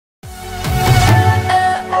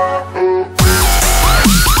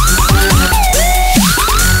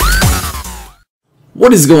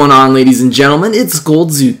What is going on, ladies and gentlemen? It's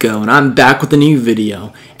GoldZuko, and I'm back with a new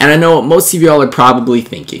video. And I know what most of y'all are probably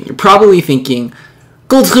thinking. You're probably thinking,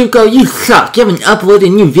 GoldZuko, you suck. You haven't uploaded a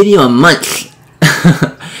new video in months.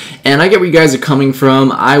 And I get where you guys are coming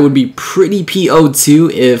from. I would be pretty PO'd too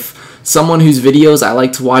if someone whose videos I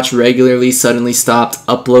like to watch regularly suddenly stopped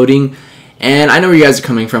uploading. And I know where you guys are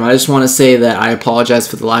coming from. I just want to say that I apologize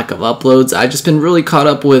for the lack of uploads. I've just been really caught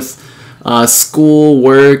up with school,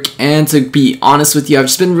 work, and to be honest with you, I've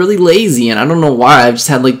just been really lazy, and I don't know why. I've just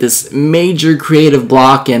had like this major creative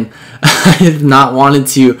block, and I have not wanted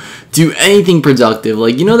to do anything productive.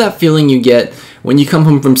 Like, you know that feeling you get when you come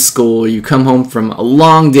home from school, or you come home from a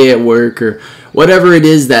long day at work, or whatever it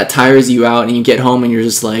is that tires you out, and you get home and you're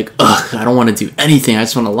just like, ugh, I don't want to do anything. I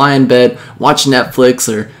just want to lie in bed, watch Netflix,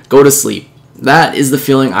 or go to sleep. That is the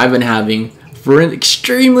feeling I've been having for an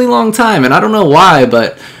extremely long time, and I don't know why,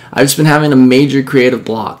 but I've just been having a major creative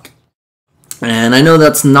block. And I know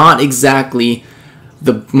that's not exactly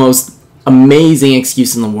the most amazing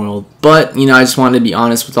excuse in the world, but, you know, I just wanted to be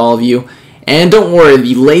honest with all of you. And don't worry,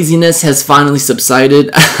 the laziness has finally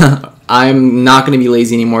subsided. I'm not going to be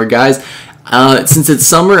lazy anymore, guys. Since it's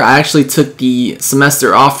summer, I actually took the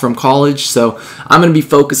semester off from college, so I'm going to be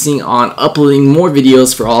focusing on uploading more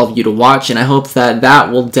videos for all of you to watch, and I hope that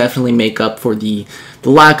that will definitely make up for the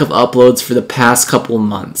lack of uploads for the past couple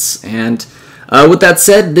months. And with that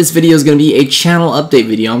said, this video is going to be a channel update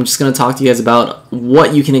video. I'm just going to talk to you guys about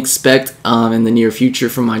what you can expect in the near future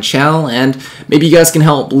from my channel, and maybe you guys can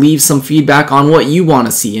help leave some feedback on what you want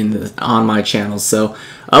to see on my channel. So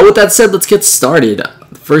with that said, let's get started.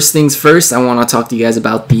 First things first, I want to talk to you guys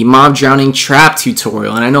about the mob drowning trap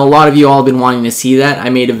tutorial, and I know a lot of you all have been wanting to see that. I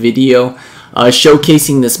made a video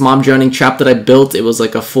showcasing this mob drowning trap that I built. It was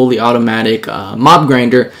like a fully automatic mob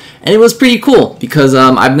grinder, and it was pretty cool because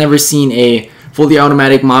I've never seen a fully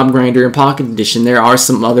automatic mob grinder in Pocket Edition. There are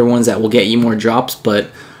some other ones that will get you more drops,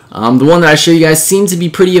 but the one that I show you guys seemed to be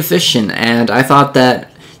pretty efficient, and I thought that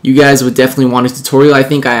you guys would definitely want a tutorial. I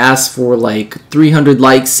think I asked for like 300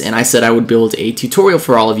 likes, and I said I would build a tutorial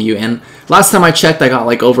for all of you, and last time I checked I got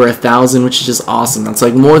like over 1,000, which is just awesome. That's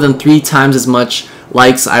like more than 3 times as much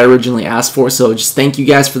likes I originally asked for, so just thank you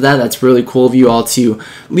guys for that. That's really cool of you all to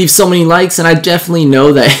leave so many likes, and I definitely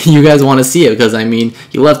know that you guys want to see it, because I mean,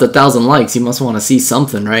 you left 1,000 likes, you must want to see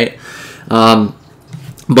something, right?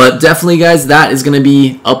 But definitely, guys, that is going to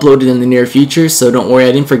be uploaded in the near future, so don't worry,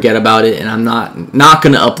 I didn't forget about it, and I'm not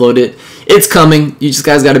going to upload it. It's coming. You just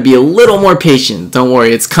guys got to be a little more patient. Don't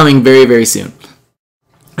worry, it's coming very, very soon.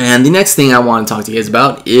 And the next thing I want to talk to you guys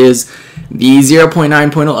about is the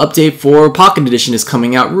 0.9.0 update for Pocket Edition is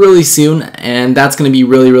coming out really soon, and that's going to be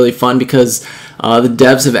really, really fun because the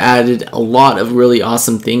devs have added a lot of really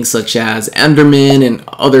awesome things such as Enderman and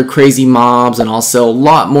other crazy mobs, and also a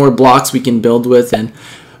lot more blocks we can build with and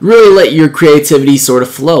really let your creativity sort of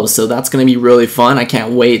flow. So that's going to be really fun. I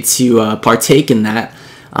can't wait to partake in that.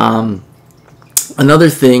 Another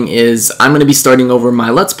thing is I'm going to be starting over my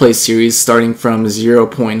Let's Play series starting from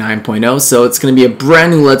 0.9.0, so it's going to be a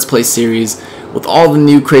brand new Let's Play series with all the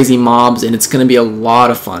new crazy mobs, and it's going to be a lot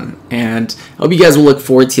of fun, and I hope you guys will look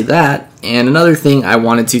forward to that. And another thing I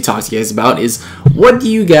wanted to talk to you guys about is, what do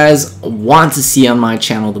you guys want to see on my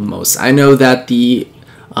channel the most? I know that the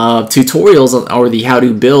tutorials or the how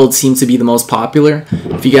to build seem to be the most popular.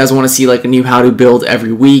 If you guys want to see like a new how to build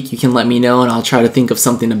every week, you can let me know and I'll try to think of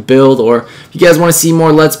something to build. Or if you guys want to see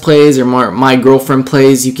more Let's Plays or more my girlfriend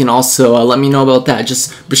plays, you can also let me know about that.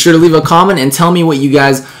 Just be sure to leave a comment and tell me what you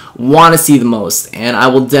guys want to see the most, and I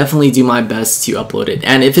will definitely do my best to upload it.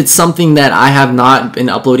 And if it's something that I have not been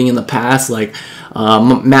uploading in the past, like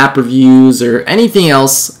map reviews or anything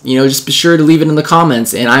else, you know, just be sure to leave it in the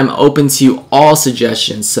comments, and I'm open to all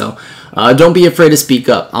suggestions. So don't be afraid to speak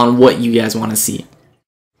up on what you guys want to see.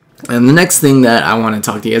 And the next thing that I want to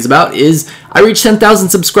talk to you guys about is I reached 10,000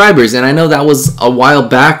 subscribers, and I know that was a while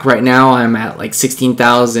back. Right now I'm at like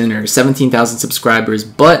 16,000 or 17,000 subscribers,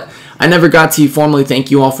 but I never got to formally thank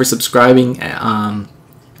you all for subscribing.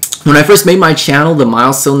 When I first made my channel, the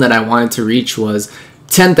milestone that I wanted to reach was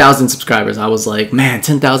 10,000 subscribers. I was like, man,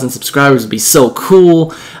 10,000 subscribers would be so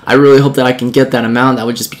cool. I really hope that I can get that amount. That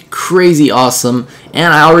would just be crazy awesome.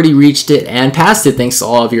 And I already reached it and passed it thanks to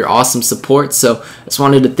all of your awesome support. So I just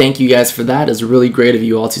wanted to thank you guys for that. It's really great of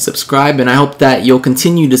you all to subscribe, and I hope that you'll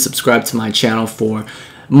continue to subscribe to my channel for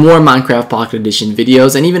more Minecraft Pocket Edition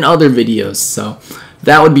videos and even other videos. So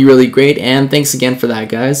that would be really great, and thanks again for that,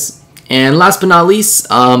 guys. And last but not least,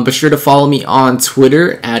 be sure to follow me on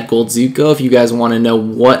Twitter at GoldZuko if you guys want to know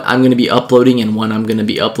what I'm going to be uploading and when I'm going to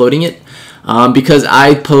be uploading it. because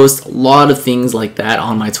I post a lot of things like that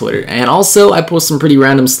on my Twitter. And also, I post some pretty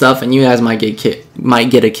random stuff, and you guys might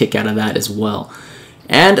get a kick out of that as well.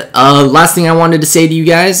 And last thing I wanted to say to you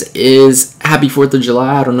guys is happy 4th of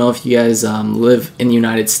July. I don't know if you guys live in the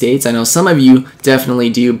United States. I know some of you definitely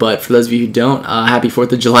do, but for those of you who don't, happy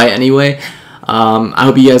 4th of July anyway. I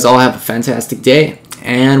hope you guys all have a fantastic day.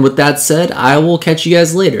 And with that said, I will catch you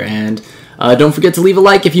guys later. And don't forget to leave a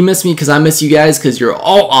like if you miss me, because I miss you guys, because you're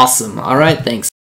all awesome. All right, thanks.